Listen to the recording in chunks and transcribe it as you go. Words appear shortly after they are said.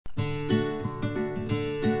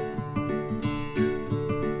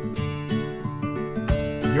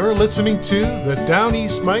You're listening to the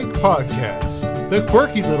Downeast Mike podcast, the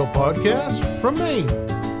quirky little podcast from Maine.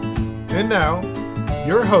 And now,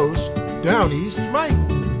 your host, Downeast Mike.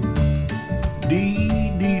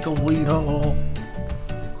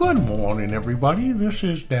 Good morning, everybody. This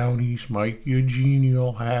is Downeast Mike, your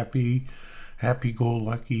genial,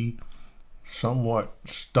 happy-go-lucky, somewhat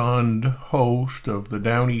stunned host of the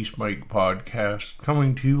Downeast Mike podcast,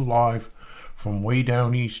 coming to you live from way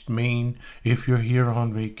down east Maine. If you're here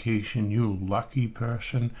on vacation, you lucky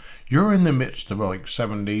person. You're in the midst of like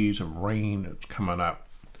 7 days of rain that's coming up.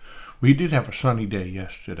 We did have a sunny day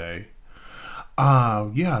yesterday.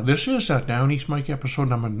 This is Downeast Mike episode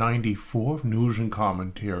number 94 of News and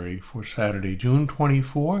Commentary for Saturday, June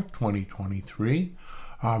 24th, 2023.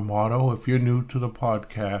 Our motto, if you're new to the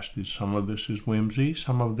podcast, is some of this is whimsy,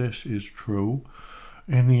 some of this is true,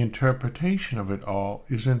 and the interpretation of it all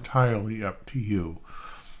is entirely up to you.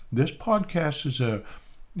 This podcast is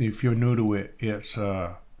if you're new to it, it's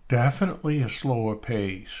definitely a slower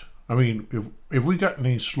pace. I mean, if we got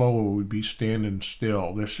any slower, we'd be standing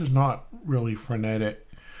still. This is not really frenetic.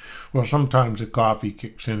 Well, sometimes the coffee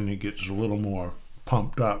kicks in and it gets a little more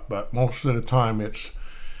pumped up, but most of the time it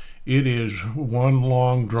is one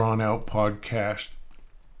long, drawn-out podcast.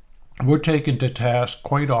 We're taken to task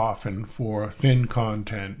quite often for thin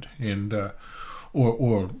content and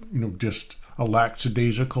or just a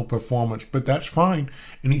lackadaisical performance, but that's fine.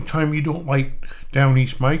 Anytime you don't like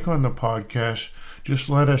Downeast Mike on the podcast, just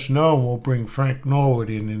let us know. We'll bring Frank Norwood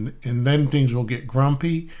in, and then things will get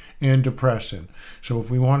grumpy and depressing. So if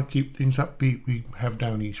we want to keep things upbeat, we have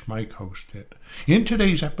Downeast Mike host it. In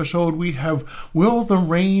today's episode, we have Will the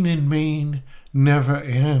Rain in Maine Never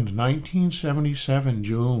End? 1977,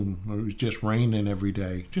 June. It was just raining every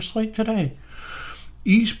day, just like today.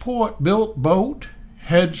 Eastport built boat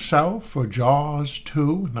heads south for Jaws 2,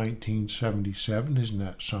 1977. Isn't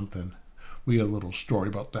that something? We had a little story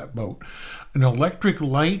about that boat. An electric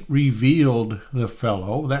light revealed the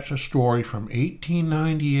fellow. That's a story from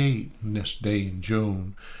 1898, this day in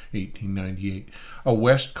June, 1898. A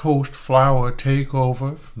West Coast flower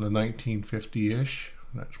takeover from the 1950-ish.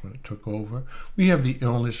 That's when it took over. We have the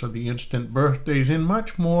illness of the instant birthdays and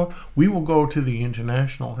much more. We will go to the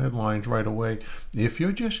international headlines right away. If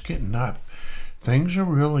you're just getting up, things are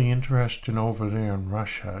really interesting over there in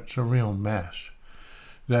Russia. It's a real mess.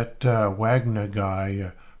 That Wagner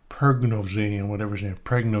guy,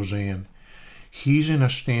 Prigozhin, he's in a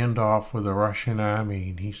standoff with the Russian army,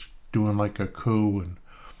 and he's doing like a coup. And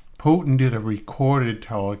Putin did a recorded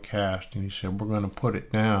telecast, and he said, we're going to put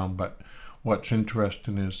it down. But what's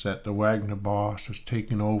interesting is that the Wagner boss has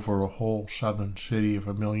taken over a whole southern city of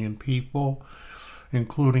 1 million people,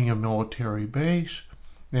 including a military base,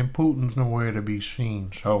 and Putin's nowhere to be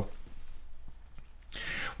seen. So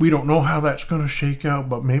we don't know how that's going to shake out,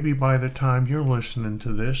 but maybe by the time you're listening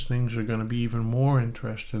to this, things are going to be even more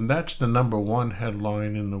interesting. That's the number one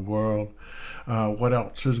headline in the world. What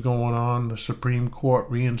else is going on? The Supreme Court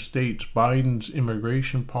reinstates Biden's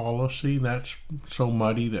immigration policy. That's so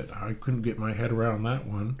muddy that I couldn't get my head around that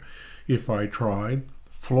one if I tried.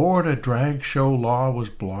 Florida drag show law was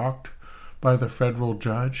blocked by the federal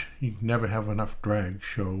judge. You never have enough drag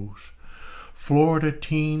shows. Florida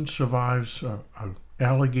teen survives an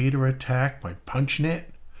alligator attack by punching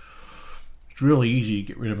it. It's really easy to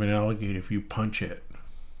get rid of an alligator if you punch it.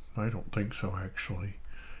 I don't think so, actually.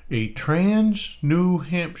 A trans New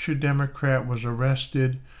Hampshire Democrat was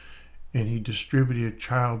arrested, and he distributed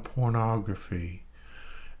child pornography.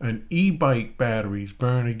 An e-bike batteries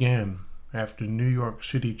burn again after New York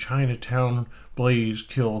City Chinatown blaze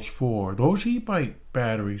kills 4. Those e-bike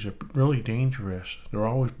batteries are really dangerous. They're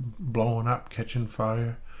always blowing up, catching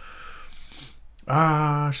fire.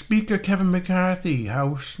 Speaker Kevin McCarthy,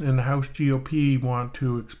 House and the House GOP want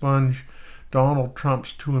to expunge Donald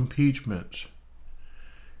Trump's 2 impeachments.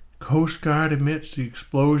 Coast Guard admits the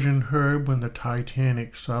explosion heard when the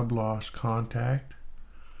Titanic sub lost contact.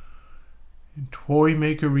 And toy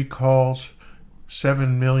maker recalls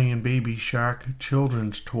 7 million baby shark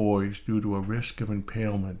children's toys due to a risk of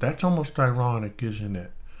impairment. That's almost ironic, isn't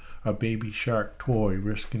it? A baby shark toy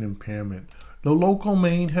risking impairment. The local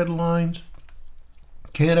Maine headlines.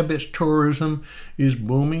 Cannabis tourism is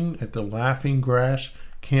booming at the Laughing Grass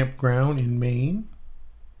Campground in Maine.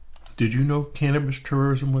 Did you know cannabis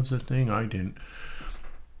tourism was a thing? I didn't.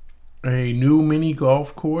 A new mini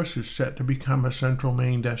golf course is set to become a central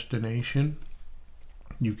Maine destination.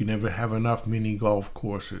 You can never have enough mini golf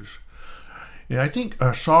courses. And I think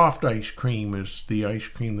soft ice cream is the ice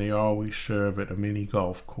cream they always serve at a mini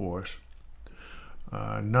golf course.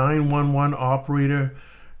 911 operator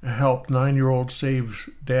helped 9-year-old save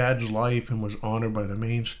dad's life and was honored by the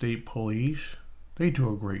Maine State Police. They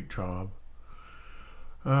do a great job.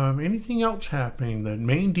 Anything else happening? The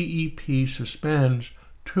Maine DEP suspends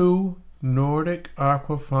 2 Nordic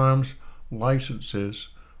Aqua Farms licenses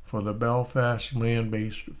for the Belfast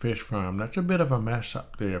land-based fish farm. That's a bit of a mess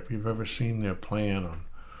up there if you've ever seen their plan on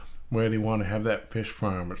where they want to have that fish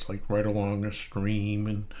farm. It's like right along a stream,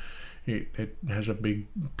 and it has a big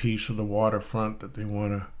piece of the waterfront that they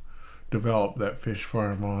want to develop that fish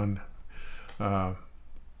farm on. A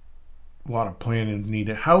lot of planning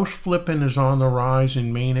needed. House flipping is on the rise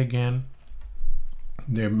in Maine again.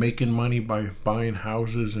 They're making money by buying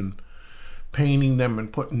houses and painting them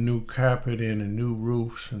and putting new carpet in and new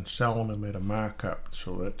roofs and selling them at a markup.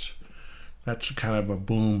 So that's kind of a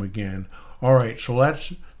boom again. All right, so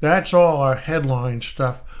that's all our headline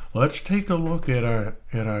stuff. Let's take a look at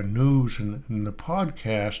our news and the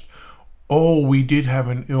podcast. Oh, we did have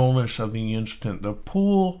an illness of the instant. The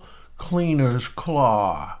pool cleaner's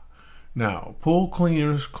claw. Now, pool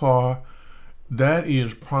cleaner's claw, that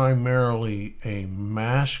is primarily a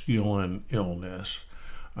masculine illness.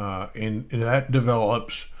 And that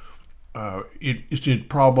develops, it's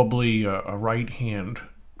probably a right hand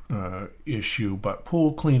issue, but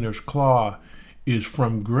pool cleaner's claw is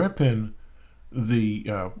from gripping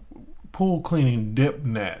the pool cleaning dip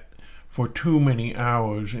net for too many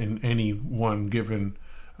hours in any one given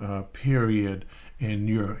period, and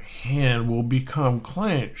your hand will become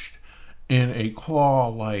clenched in a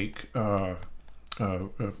claw-like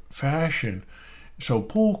fashion. So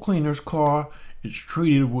pool cleaner's claw, it's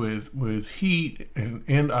treated with heat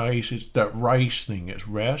and ice. It's that rice thing. It's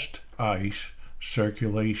rest, ice,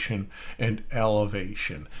 circulation, and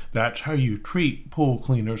elevation. That's how you treat pool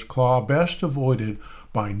cleaner's claw. Best avoided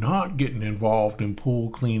by not getting involved in pool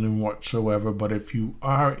cleaning whatsoever. But if you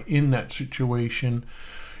are in that situation,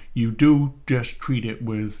 you do just treat it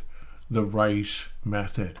with the rice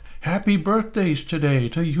method. Happy birthdays today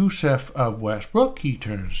to Yusef of Westbrook. He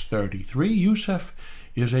turns 33. Yusef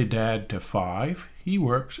is a dad to 5. He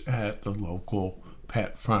works at the local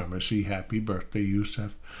pet pharmacy. Happy birthday,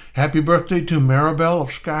 Yusef. Happy birthday to Maribel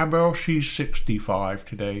of Scarborough. She's 65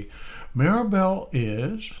 today. Maribel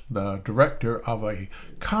is the director of a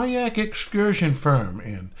kayak excursion firm,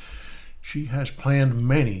 and she has planned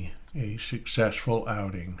many a successful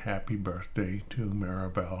outing. Happy birthday to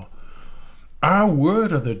Maribel. Our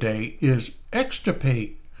word of the day is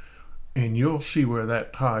extirpate, and you'll see where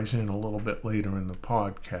that ties in a little bit later in the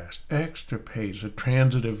podcast. Extirpate is a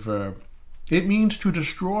transitive verb. It means to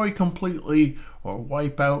destroy completely or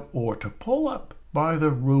wipe out or to pull up by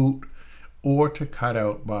the root or to cut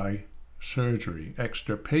out by surgery.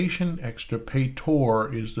 Extirpation,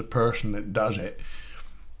 extirpator is the person that does it.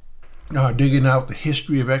 Digging out the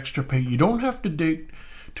history of extirpate. You don't have to dig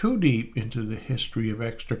too deep into the history of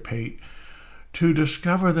extirpate to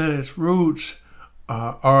discover that its roots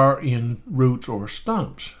are in roots or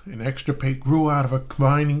stumps. And extirpate grew out of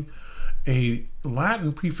combining a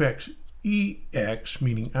Latin prefix ex,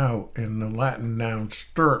 meaning out, and the Latin noun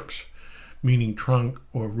stirps, meaning trunk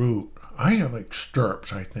or root. I have like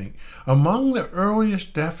stirps, I think. Among the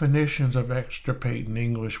earliest definitions of extirpate in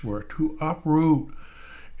English were to uproot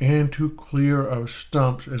and to clear of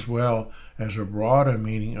stumps, as well as a broader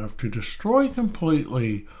meaning of to destroy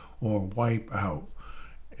completely or wipe out.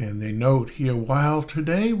 And they note here, while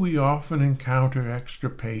today we often encounter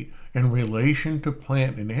extirpate in relation to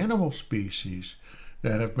plant and animal species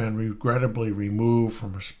that have been regrettably removed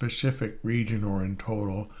from a specific region or in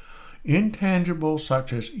total, intangibles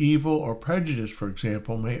such as evil or prejudice, for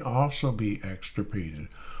example, may also be extirpated.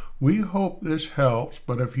 We hope this helps,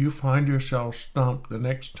 but if you find yourself stumped the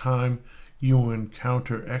next time you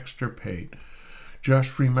encounter extirpate,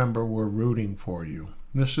 just remember we're rooting for you.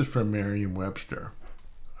 This is from Merriam-Webster.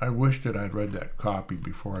 I wish that I'd read that copy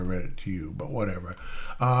before I read it to you, but whatever.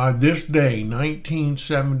 This day,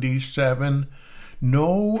 1977,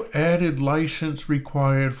 no added license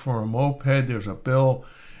required for a moped. There's a bill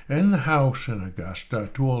in the House in Augusta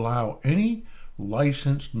to allow any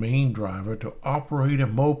licensed Maine driver to operate a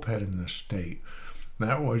moped in the state.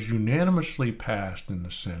 That was unanimously passed in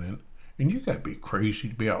the Senate. And you got to be crazy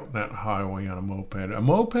to be out on that highway on a moped. A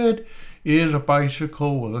moped is a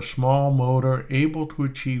bicycle with a small motor able to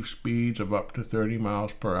achieve speeds of up to 30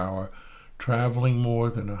 miles per hour, traveling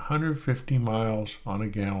more than 150 miles on a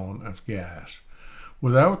gallon of gas.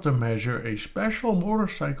 Without the measure, a special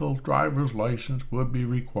motorcycle driver's license would be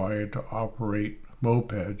required to operate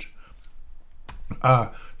mopeds.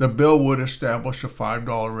 The bill would establish a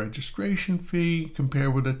 $5 registration fee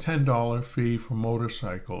compared with a $10 fee for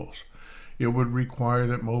motorcycles. It would require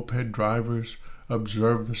that moped drivers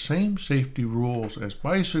observe the same safety rules as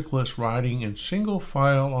bicyclists riding in single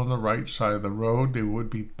file on the right side of the road. They would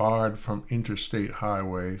be barred from interstate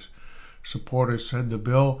highways. Supporters said the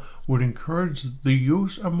bill would encourage the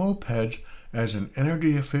use of mopeds as an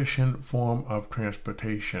energy-efficient form of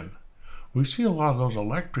transportation. We see a lot of those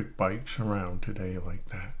electric bikes around today like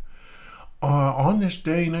that. On this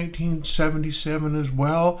day, 1977 as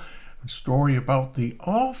well, a story about the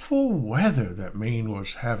awful weather that Maine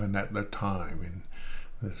was having at the time. And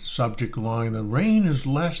the subject line, the rain is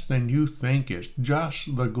less than you think, it's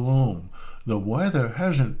just the gloom. The weather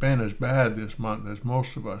hasn't been as bad this month as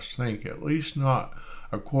most of us think, at least not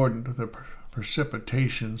according to the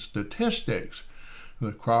precipitation statistics,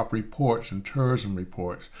 the crop reports and tourism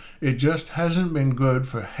reports. It just hasn't been good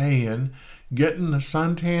for haying, getting a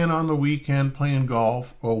suntan on the weekend, playing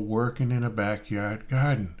golf, or working in a backyard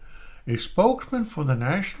garden. A spokesman for the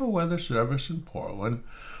National Weather Service in Portland,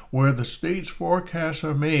 where the state's forecasts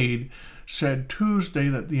are made, said Tuesday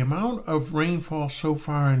that the amount of rainfall so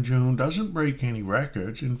far in June doesn't break any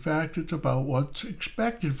records. In fact, it's about what's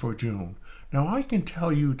expected for June. Now, I can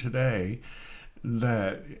tell you today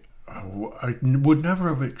that I would never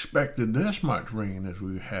have expected this much rain as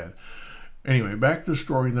we've had. Anyway, back to the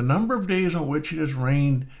story. The number of days on which it has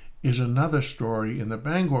rained is another story. In the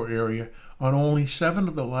Bangor area, on only 7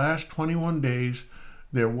 of the last 21 days,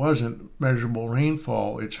 there wasn't measurable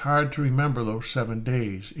rainfall. It's hard to remember those 7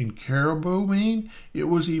 days. In Caribou, Maine, it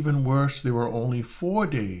was even worse. There were only 4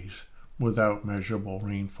 days without measurable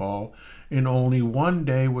rainfall and only 1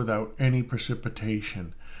 day without any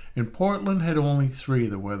precipitation. In Portland, had only 3,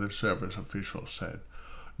 the Weather Service officials said.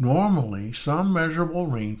 Normally, some measurable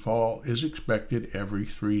rainfall is expected every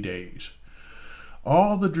 3 days.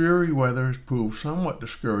 All the dreary weather has proved somewhat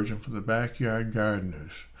discouraging for the backyard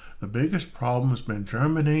gardeners. The biggest problem has been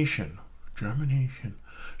germination.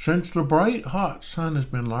 Since the bright, hot sun has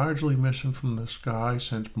been largely missing from the sky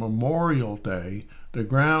since Memorial Day, the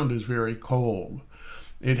ground is very cold.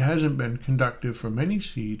 It hasn't been conducive for many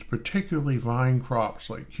seeds, particularly vine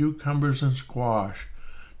crops like cucumbers and squash,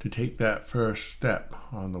 to take that first step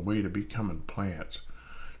on the way to becoming plants.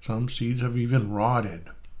 Some seeds have even rotted.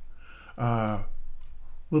 A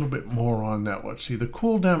little bit more on that. Let's see. The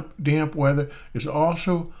cool, damp weather is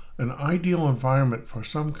also an ideal environment for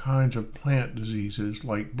some kinds of plant diseases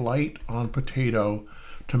like blight on potato,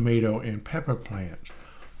 tomato, and pepper plants.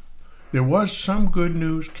 There was some good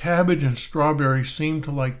news. Cabbage and strawberries seem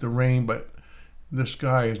to like the rain, but this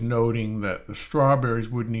guy is noting that the strawberries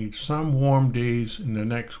would need some warm days in the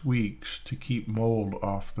next weeks to keep mold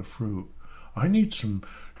off the fruit. I need some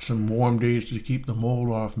warm days to keep the mold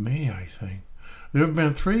off me, I think. There have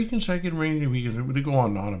been 3 consecutive rainy weekends. They go on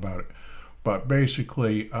and on about it. But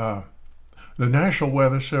basically, the National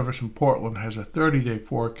Weather Service in Portland has a 30-day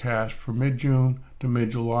forecast for mid-June to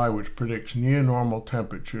mid-July, which predicts near normal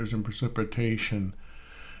temperatures and precipitation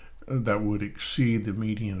that would exceed the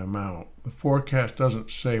median amount. The forecast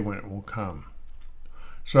doesn't say when it will come.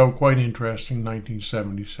 So, quite interesting,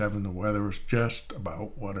 1977, the weather is just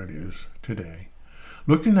about what it is today.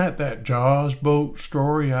 Looking at that Jaws boat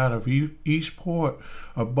story out of Eastport,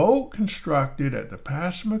 a boat constructed at the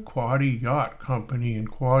Passamaquoddy Yacht Company in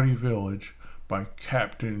Quoddy Village by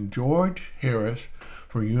Captain George Harris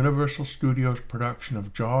for Universal Studios' production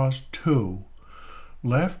of Jaws 2,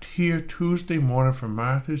 left here Tuesday morning for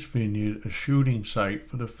Martha's Vineyard, a shooting site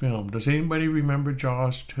for the film. Does anybody remember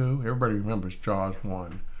Jaws 2? Everybody remembers Jaws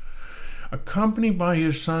 1. Accompanied by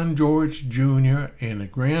his son George Jr. and a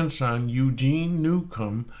grandson Eugene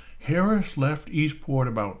Newcomb, Harris left Eastport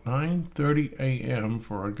about 9:30 a.m.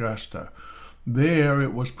 for Augusta. There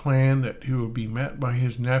it was planned that he would be met by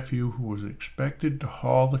his nephew, who was expected to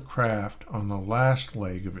haul the craft on the last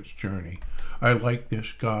leg of its journey. I like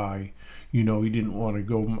this guy. You know, he didn't want to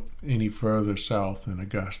go any further south than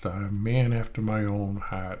Augusta. A man after my own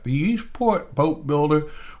heart. The Eastport boat builder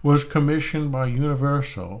was commissioned by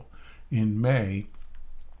Universal in May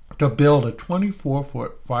to build a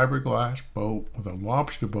 24-foot fiberglass boat with a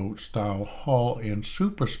lobster boat style hull and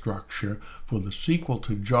superstructure for the sequel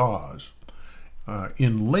to Jaws.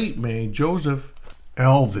 In late May, Joseph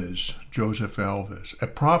Elvis, a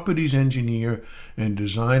properties engineer and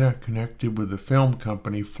designer connected with the film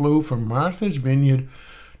company, flew from Martha's Vineyard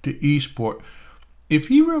to Eastport. If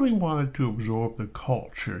he really wanted to absorb the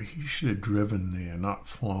culture, he should have driven there, not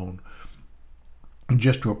flown.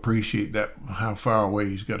 Just to appreciate that, how far away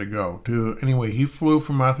he's got to go. Anyway, he flew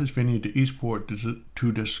from Martha's Vineyard to Eastport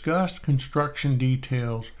to discuss construction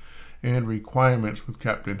details and requirements with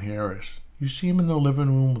Captain Harris. You see him in the living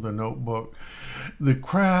room with a notebook. The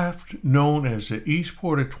craft, known as the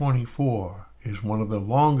Eastport 24, is one of the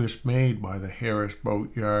longest made by the Harris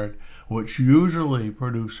Boatyard, which usually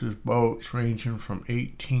produces boats ranging from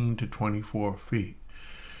 18 to 24 feet.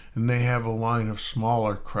 And they have a line of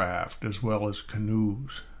smaller craft as well as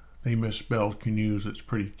canoes. They misspelled canoes. It's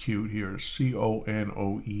pretty cute here. It's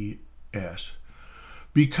Canoes.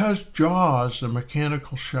 Because Jaws, the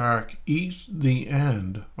mechanical shark, eats the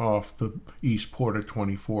end off the Eastport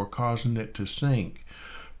 24, causing it to sink,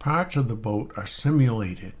 parts of the boat are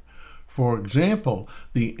simulated. For example,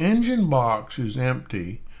 the engine box is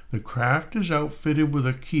empty, the craft is outfitted with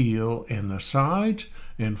a keel, and the sides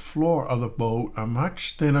and floor of the boat are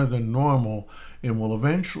much thinner than normal and will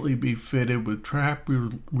eventually be fitted with trap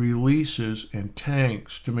releases and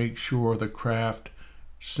tanks to make sure the craft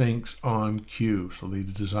sinks on cue. So they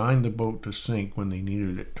designed the boat to sink when they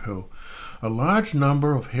needed it to. A large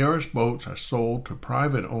number of Harris boats are sold to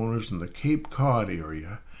private owners in the Cape Cod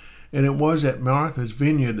area, and it was at Martha's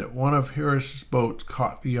Vineyard that one of Harris's boats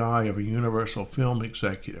caught the eye of a Universal Film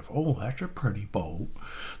executive. Oh, that's a pretty boat.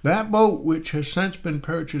 That boat, which has since been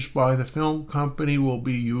purchased by the film company, will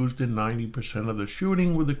be used in 90% of the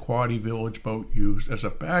shooting, with the Quaddy Village boat used as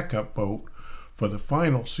a backup boat for the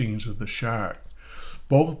final scenes of The Shark.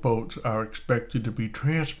 Both boats are expected to be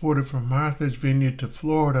transported from Martha's Vineyard to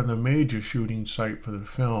Florida, the major shooting site for the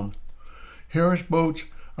film. Harris boats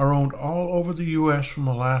are owned all over the U.S. from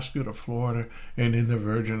Alaska to Florida and in the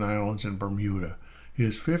Virgin Islands and Bermuda.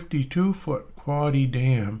 His 52-foot Quaddy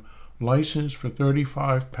dam, licensed for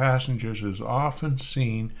 35 passengers, is often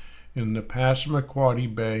seen in the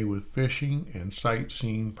Passamaquoddy Bay with fishing and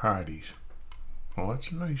sightseeing parties. Well,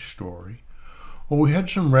 that's a nice story. Well, we had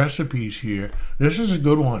some recipes here. This is a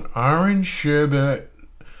good one. Orange sherbet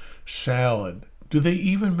salad. Do they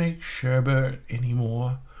even make sherbet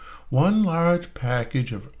anymore? 1 large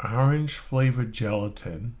package of orange-flavored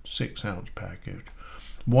gelatin, 6-ounce package.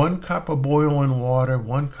 1 cup of boiling water,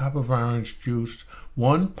 1 cup of orange juice,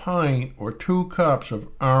 1 pint or 2 cups of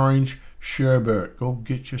orange sherbet. Go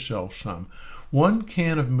get yourself some. 1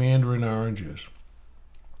 can of mandarin oranges.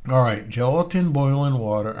 All right, gelatin, boiling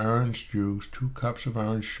water, orange juice, 2 cups of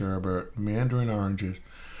orange sherbet, mandarin oranges.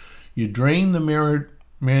 You drain the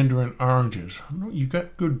mandarin oranges. You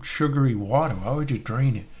got good sugary water. Why would you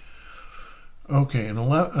drain it? Okay, an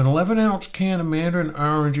 11-ounce can of mandarin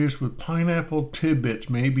oranges with pineapple tidbits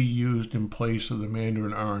may be used in place of the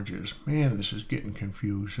mandarin oranges. Man, this is getting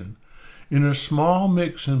confusing. In a small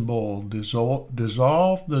mixing bowl, dissolve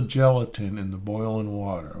the gelatin in the boiling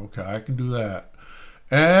water. Okay, I can do that.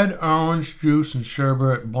 Add orange juice and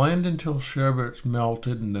sherbet. Blend until sherbet's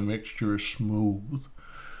melted and the mixture is smooth.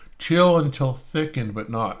 Chill until thickened but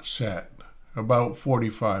not set. About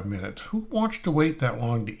 45 minutes. Who wants to wait that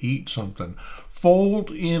long to eat something?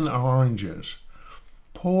 Fold in oranges.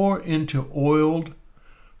 Pour into oiled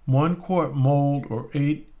 1-quart mold or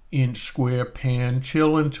 8-inch square pan.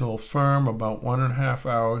 Chill until firm, about 1.5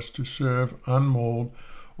 hours to serve. Unmold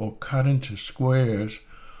or cut into squares.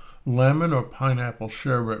 Lemon or pineapple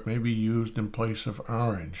sherbet may be used in place of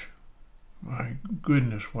orange. My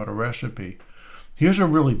goodness, what a recipe. Here's a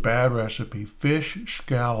really bad recipe. Fish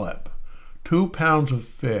scallop. 2 pounds of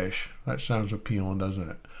fish. That sounds appealing, doesn't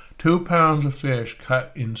it? 2 pounds of fish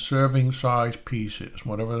cut in serving size pieces,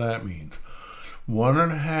 whatever that means.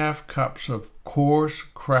 1.5 cups of coarse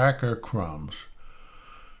cracker crumbs.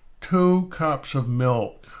 2 cups of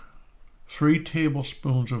milk. 3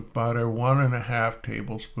 tablespoons of butter. 1.5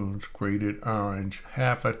 tablespoons grated orange.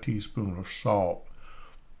 Half a teaspoon of salt.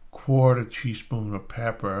 1/4 teaspoon of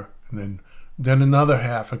pepper. And then another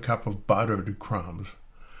 1/2 cup of buttered crumbs.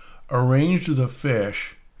 Arrange the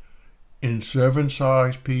fish in serving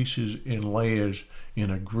size pieces in layers in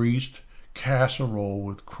a greased casserole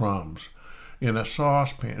with crumbs. In a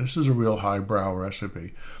saucepan, this is a real highbrow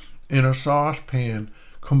recipe. In a saucepan,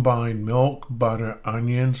 combine milk, butter,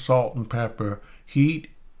 onion, salt, and pepper. Heat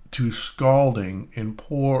to scalding and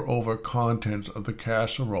pour over contents of the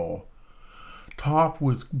casserole. Top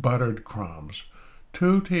with buttered crumbs.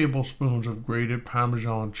 2 tablespoons of grated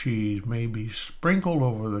Parmesan cheese may be sprinkled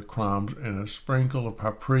over the crumbs and a sprinkle of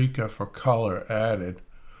paprika for color added.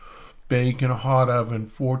 Bake in a hot oven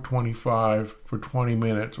 425 for 20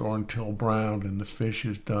 minutes or until browned and the fish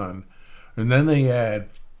is done. And then they add,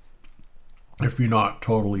 if you're not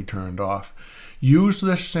totally turned off, use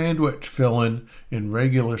this sandwich filling in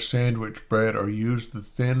regular sandwich bread or use the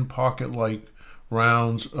thin pocket-like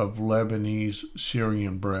rounds of Lebanese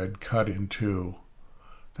Syrian bread cut in 2.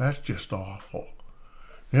 That's just awful.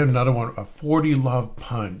 There's another one, a 40 Love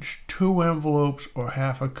Punch, 2 envelopes or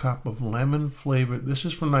half a cup of lemon flavored, this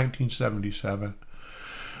is from 1977,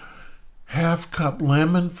 half cup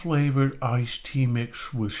lemon flavored iced tea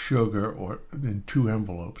mixed with sugar or in 2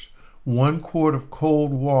 envelopes, 1 quart of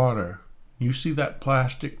cold water. You see that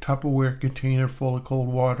plastic Tupperware container full of cold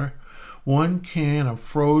water? 1 can of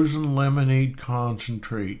frozen lemonade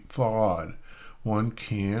concentrate thawed. 1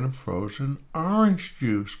 can of frozen orange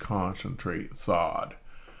juice concentrate thawed.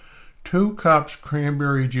 2 cups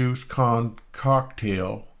cranberry juice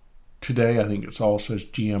cocktail. Today I think it all says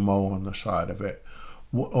GMO on the side of it.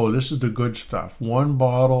 Oh, this is the good stuff. 1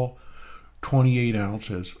 bottle, 28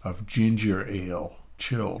 ounces of ginger ale,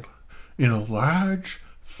 chilled, in a large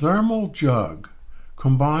thermal jug.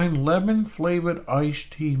 Combine lemon-flavored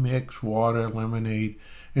iced tea mix, water, lemonade,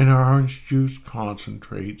 and orange juice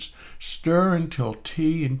concentrates. Stir until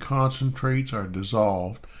tea and concentrates are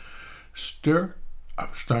dissolved.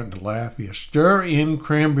 I'm starting to laugh here. Stir in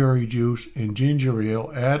cranberry juice and ginger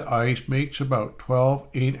ale. Add ice. Makes about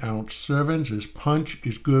 12 8-ounce servings. This punch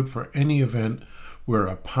is good for any event where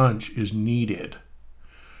a punch is needed.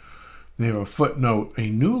 They have a footnote. A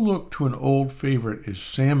new look to an old favorite is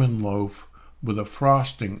salmon loaf with a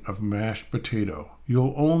frosting of mashed potato.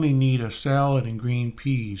 You'll only need a salad and green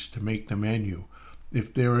peas to make the menu.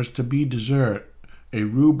 If there is to be dessert, a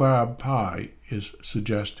rhubarb pie is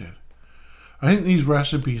suggested. I think these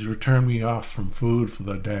recipes will turn me off from food for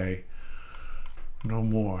the day. No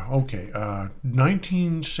more. Okay,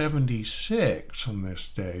 1976 on this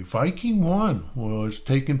day, Viking 1 was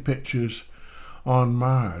taking pictures on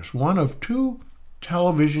Mars. One of 2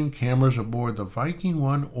 television cameras aboard the Viking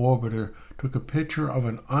 1 orbiter took a picture of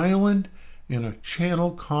an island in a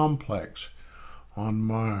channel complex on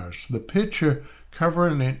Mars. The picture,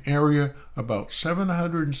 covering an area about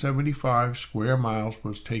 775 square miles,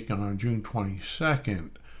 was taken on June 22nd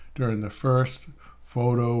during the first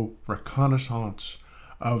photo reconnaissance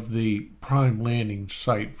of the prime landing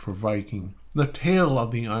site for Viking. The tail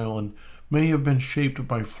of the island may have been shaped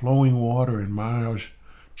by flowing water in Mars'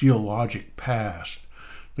 geologic past.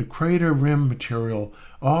 The crater rim material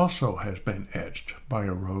also has been etched by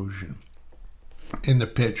erosion. In the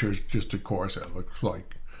pictures, just of course, it looks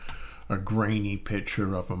like a grainy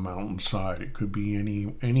picture of a mountainside. It could be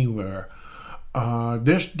anywhere.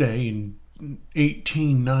 This day in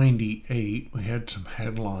 1898, we had some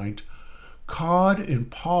headlines. Cod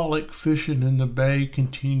and pollock fishing in the bay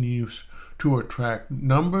continues to attract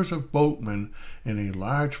numbers of boatmen, and a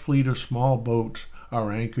large fleet of small boats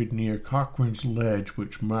are anchored near Cochrane's Ledge,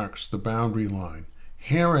 which marks the boundary line.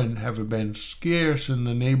 Herring have been scarce in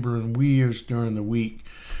the neighboring weirs during the week,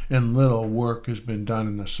 and little work has been done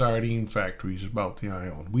in the sardine factories about the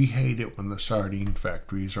island. We hate it when the sardine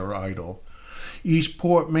factories are idle.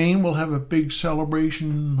 Eastport, Maine will have a big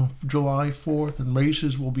celebration of July 4th, and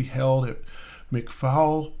races will be held at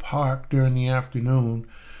McFowle Park during the afternoon.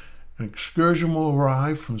 An excursion will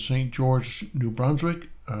arrive from St. George, New Brunswick,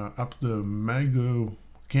 up the Megawantic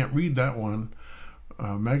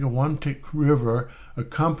River,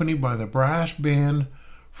 accompanied by the brass band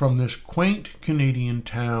from this quaint Canadian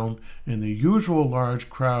town, and the usual large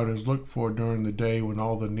crowd is looked for during the day when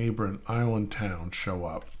all the neighboring island towns show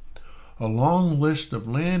up. A long list of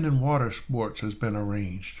land and water sports has been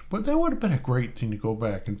arranged, but that would have been a great thing to go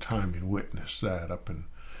back in time and witness that up in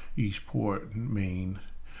Eastport, Maine.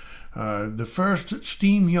 The first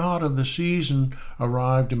steam yacht of the season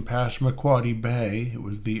arrived in Passamaquoddy Bay. It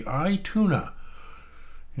was the I-Tuna,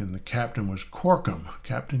 and the captain was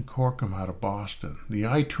Captain Corkum out of Boston. The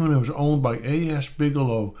I-Tuna was owned by A.S.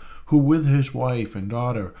 Bigelow, who with his wife and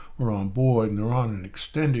daughter were on board, and they're on an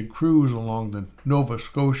extended cruise along the Nova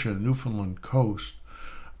Scotia, Newfoundland coast.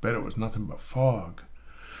 I bet it was nothing but fog.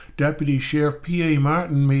 Deputy Sheriff P.A.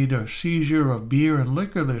 Martin made a seizure of beer and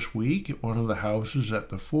liquor this week at one of the houses at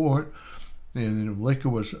the fort, and the liquor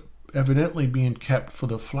was evidently being kept for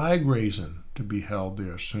the flag raising to be held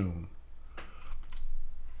there soon.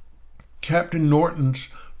 Captain Norton's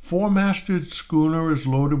 4-masted schooner is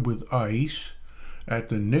loaded with ice at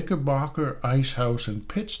the Knickerbocker Ice House in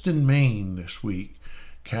Pittston, Maine this week.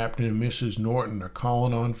 Captain and Mrs. Norton are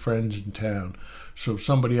calling on friends in town, so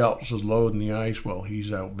somebody else is loading the ice while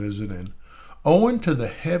he's out visiting. Owing to the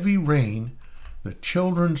heavy rain, the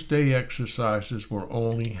Children's Day exercises were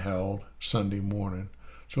only held Sunday morning.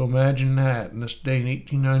 So imagine that. And this day in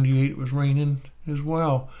 1898 it was raining as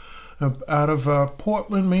well. Out of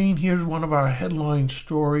Portland, Maine, here's one of our headline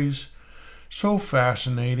stories. So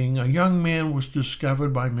fascinating. A young man was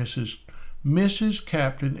discovered by Mrs.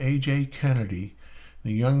 Captain A.J. Kennedy.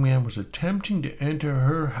 The young man was attempting to enter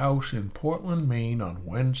her house in Portland, Maine on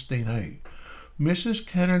Wednesday night. Mrs.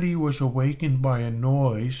 Kennedy was awakened by a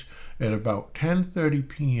noise at about 10:30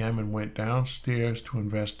 p.m. and went downstairs to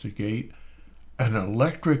investigate. An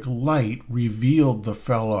electric light revealed the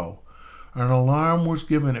fellow. An alarm was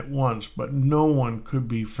given at once, but no one could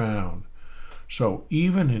be found. So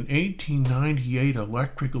even in 1898,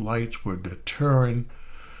 electric lights were deterring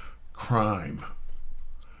crime.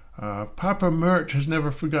 Papa Murch has never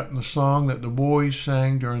forgotten the song that the boys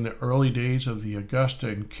sang during the early days of the Augusta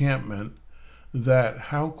encampment, that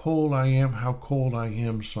 "How Cold I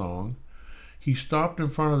Am" song. He stopped in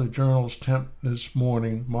front of the Journal's tent this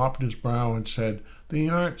morning, mopped his brow, and said, "They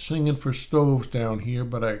aren't singing for stoves down here,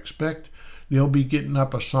 but I expect they'll be getting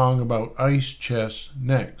up a song about ice chests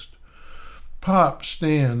next." Pop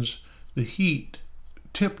stands, the heat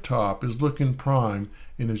tip-top is looking prime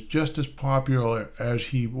and is just as popular as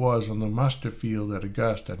he was on the muster field at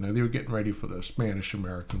Augusta. Now, they were getting ready for the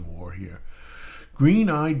Spanish-American War here.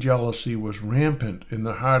 Green-eyed jealousy was rampant in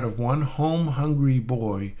the heart of one home-hungry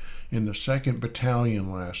boy in the 2nd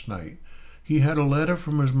Battalion last night. He had a letter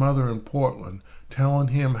from his mother in Portland telling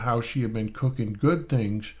him how she had been cooking good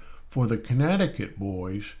things for the Connecticut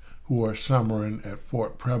boys who are summering at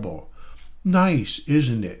Fort Preble. "Nice,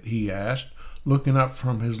 isn't it?" he asked, looking up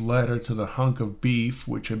from his letter to the hunk of beef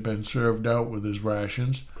which had been served out with his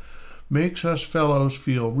rations. "Makes us fellows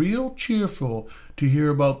feel real cheerful to hear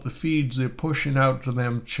about the feeds they're pushing out to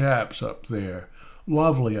them chaps up there.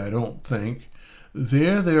 Lovely, I don't think.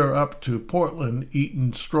 They're up to Portland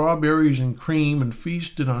eating strawberries and cream and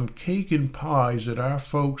feasted on cake and pies that our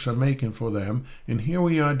folks are making for them, and here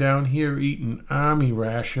we are down here eating army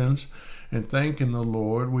rations and thanking the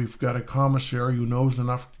Lord we've got a commissary who knows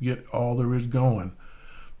enough to get all there is going.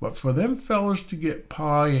 But for them fellows to get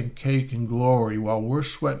pie and cake and glory while we're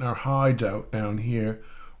sweating our hides out down here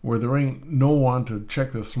where there ain't no one to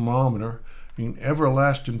check the thermometer, ain't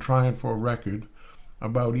everlasting trying for a record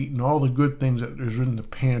about eating all the good things that there's in the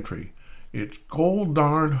pantry. It's gold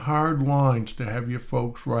darn hard lines to have your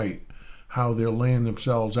folks write how they're laying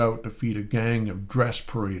themselves out to feed a gang of dress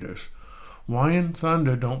paraders. Why in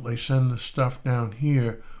thunder don't they send the stuff down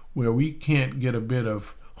here where we can't get a bit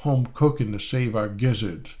of home cooking to save our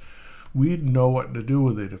gizzards? We'd know what to do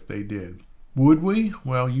with it if they did. Would we?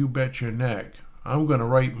 Well, you bet your neck. I'm going to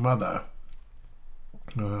write Mother."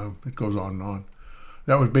 It goes on and on.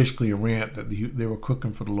 That was basically a rant that they were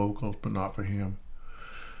cooking for the locals, but not for him.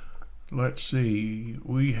 Let's see.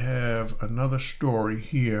 We have another story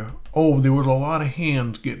here. Oh, there was a lot of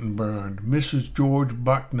hands getting burned. Mrs. George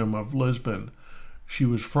Bucknam of Lisbon. She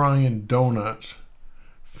was frying donuts,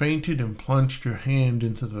 fainted and plunged her hand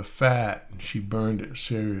into the fat, and she burned it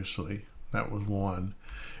seriously. That was one.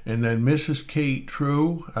 And then Mrs. Kate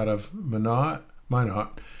True out of Minot,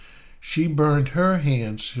 she burned her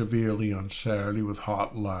hand severely on Saturday with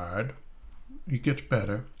hot lard. It gets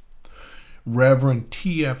better. Reverend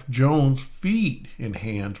T.F. Jones' feet and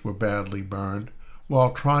hands were badly burned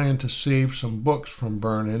while trying to save some books from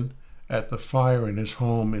burning at the fire in his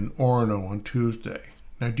home in Orono on Tuesday.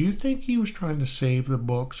 Now, do you think he was trying to save the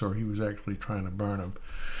books or he was actually trying to burn them?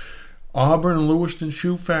 Auburn and Lewiston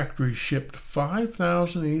Shoe Factory shipped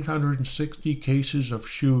 5,860 cases of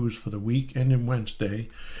shoes for the week ending Wednesday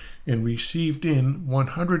and received in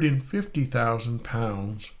 150,000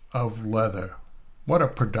 pounds of leather. What a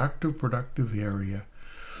productive area.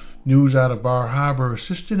 News out of Bar Harbor.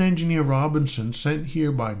 Assistant Engineer Robinson, sent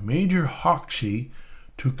here by Major Hoxie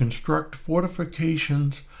to construct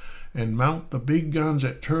fortifications and mount the big guns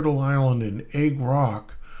at Turtle Island and Egg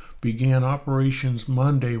Rock, began operations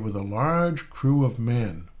Monday with a large crew of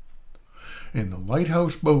men. And the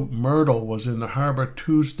lighthouse boat Myrtle was in the harbor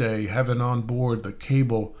Tuesday, having on board the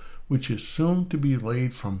cable which is soon to be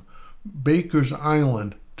laid from Baker's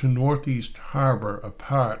Island to Northeast Harbor, a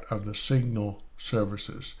part of the signal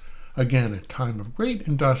services. Again, a time of great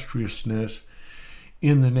industriousness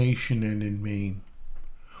in the nation and in Maine.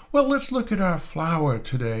 Well, let's look at our flower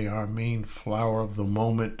today, our main flower of the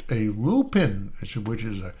moment, a lupin, which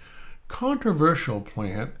is a controversial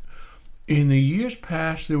plant. In the years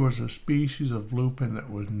past, there was a species of lupin that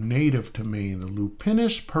was native to Maine, the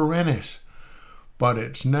Lupinus perennis, but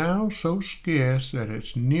it's now so scarce that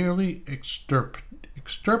it's nearly extirpated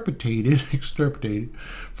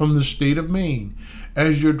from the state of Maine.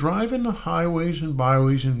 As you're driving the highways and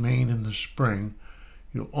byways in Maine in the spring,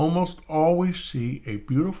 you'll almost always see a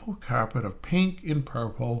beautiful carpet of pink and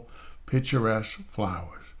purple picturesque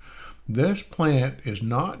flowers. This plant is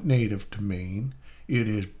not native to Maine. It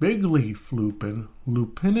is big-leaf lupin,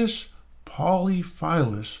 Lupinus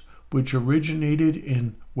polyphyllus, which originated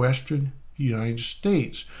in western United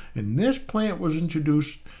States. And this plant was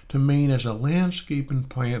introduced to Maine as a landscaping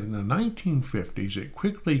plant in the 1950s. It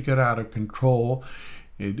quickly got out of control.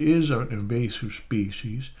 It is an invasive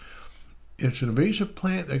species. It's an invasive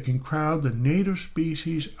plant that can crowd the native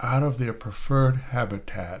species out of their preferred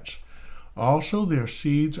habitats. Also, their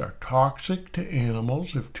seeds are toxic to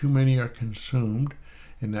animals if too many are consumed,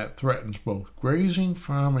 and that threatens both grazing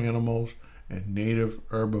farm animals and native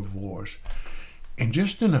herbivores. And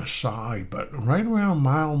just an aside, but right around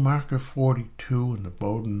mile marker 42 in the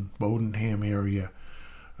Bodenham area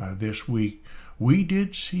this week, we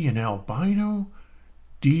did see an albino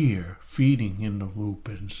deer feeding in the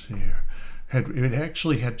lupins there. It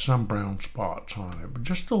actually had some brown spots on it, but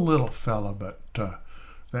just a little fella, but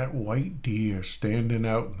that white deer standing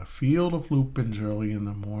out in the field of lupins early in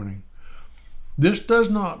the morning. This does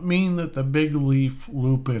not mean that the big leaf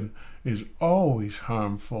lupin is always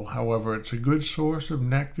harmful. However, it's a good source of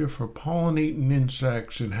nectar for pollinating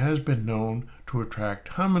insects and has been known to attract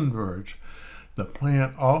hummingbirds. The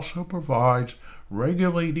plant also provides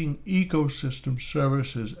regulating ecosystem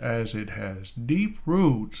services as it has deep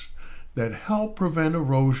roots that help prevent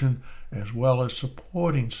erosion, as well as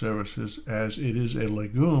supporting services as it is a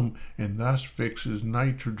legume and thus fixes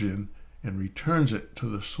nitrogen and returns it to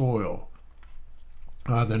the soil.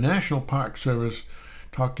 The National Park Service,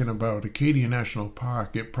 talking about Acadia National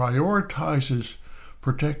Park, it prioritizes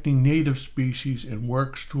protecting native species and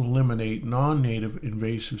works to eliminate non-native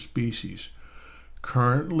invasive species.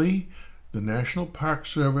 Currently, the National Park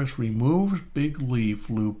Service removes big leaf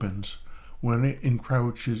lupins when it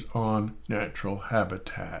encroaches on natural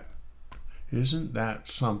habitat. Isn't that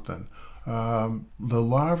something? The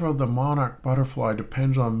larva of the monarch butterfly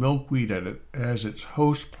depends on milkweed as its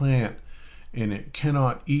host plant, and it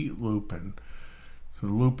cannot eat lupin. So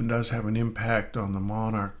the lupin does have an impact on the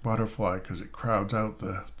monarch butterfly because it crowds out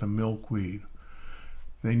the milkweed.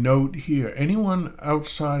 They note here, anyone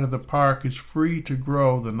outside of the park is free to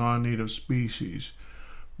grow the non-native species.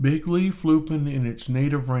 Big leaf lupin in its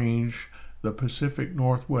native range, the Pacific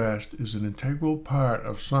Northwest, is an integral part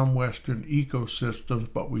of some western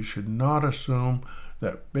ecosystems, but we should not assume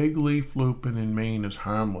that big leaf lupin in Maine is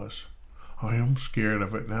harmless. I am scared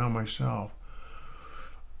of it now myself.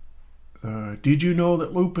 Did you know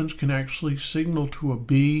that lupins can actually signal to a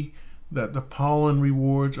bee that the pollen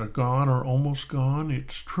rewards are gone or almost gone?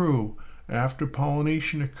 It's true. After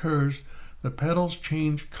pollination occurs, the petals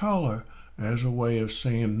change color as a way of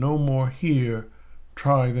saying no more here,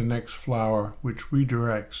 try the next flower, which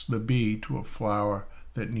redirects the bee to a flower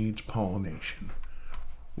that needs pollination.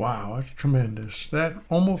 Wow, that's tremendous. That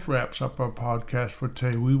almost wraps up our podcast for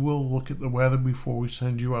today. We will look at the weather before we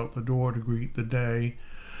send you out the door to greet the day.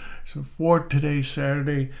 So for today,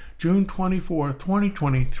 Saturday, June 24th,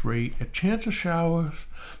 2023, a chance of showers,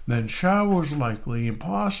 then showers likely, and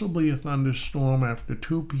possibly a thunderstorm after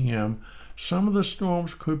 2 p.m. Some of the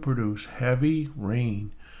storms could produce heavy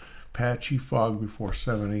rain. Patchy fog before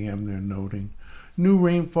 7 a.m., they're noting. New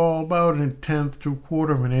rainfall about a tenth to a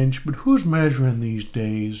quarter of an inch, but who's measuring these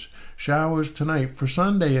days? Showers tonight. For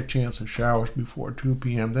Sunday, a chance of showers before 2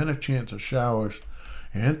 p.m., then a chance of showers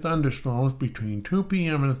and thunderstorms between 2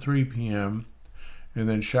 p.m. and 3 p.m., and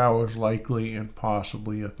then showers likely and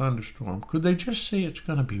possibly a thunderstorm. Could they just say it's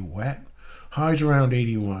going to be wet? Highs around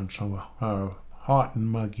 81, so hot and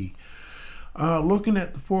muggy. Looking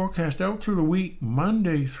at the forecast out through the week,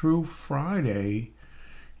 Monday through Friday,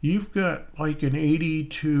 you've got like an 80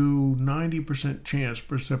 to 90% chance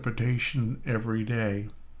precipitation every day.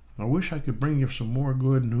 I wish I could bring you some more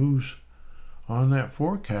good news on that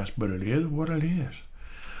forecast, but it is what it is.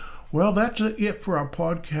 Well, that's it for our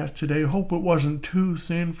podcast today. Hope it wasn't too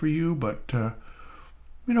thin for you, but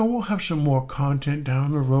we'll have some more content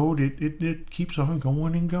down the road. It keeps on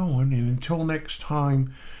going and going. And until next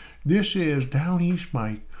time, this is Downeast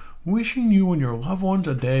Mike, wishing you and your loved ones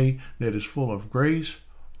a day that is full of grace,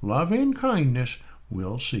 love, and kindness.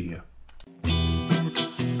 We'll see you.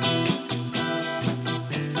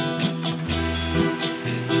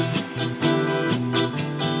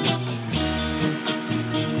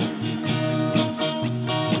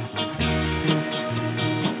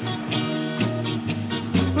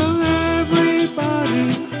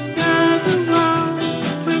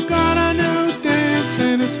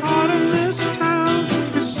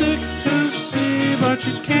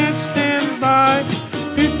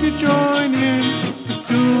 Join in,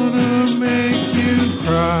 tune in.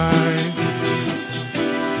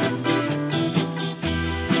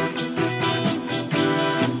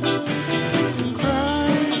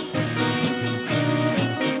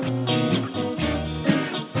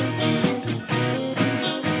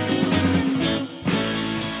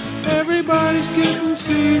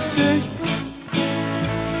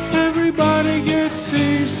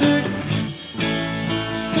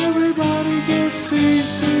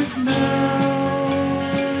 seasick now.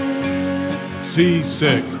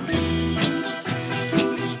 Seasick.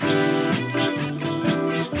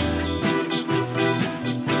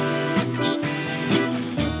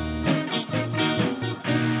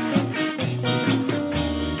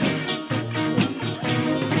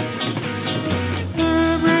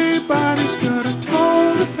 Everybody's got a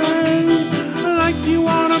toll to pay, like you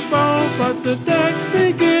on a boat, but the deck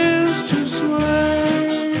begins to sway.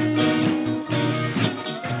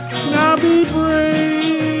 Now be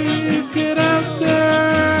brave, get out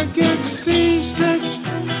there, get seasick,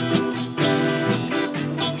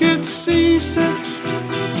 get seasick,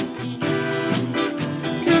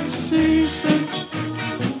 get seasick.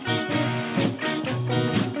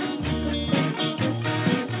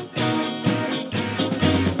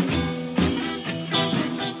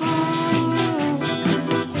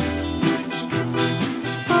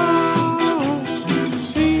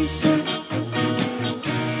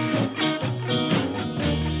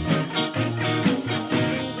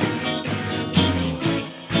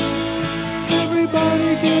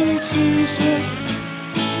 Everybody getting seasick.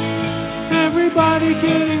 Everybody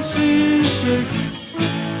getting seasick.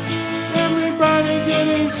 Everybody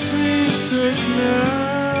getting seasick now.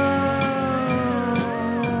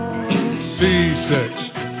 Seasick.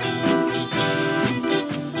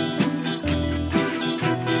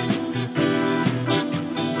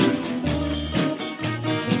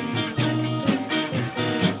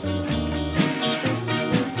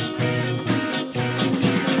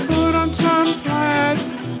 Some plaid,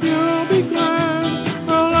 you'll be glad.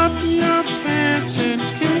 Roll up your pants and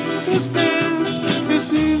kick this dance.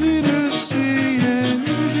 It's easy to see and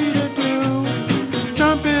easy to do.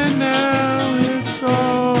 Jump in now, it's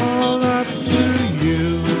all up to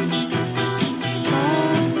you.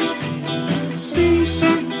 Oh,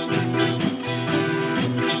 seasick,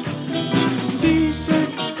 seasick,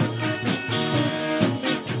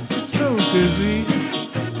 so dizzy.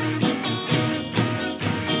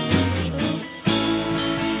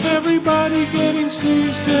 Everybody getting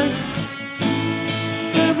seasick.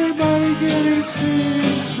 Everybody getting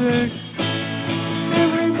seasick.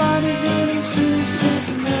 Everybody getting seasick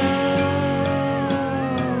now.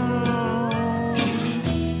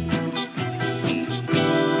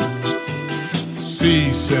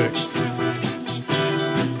 Seasick.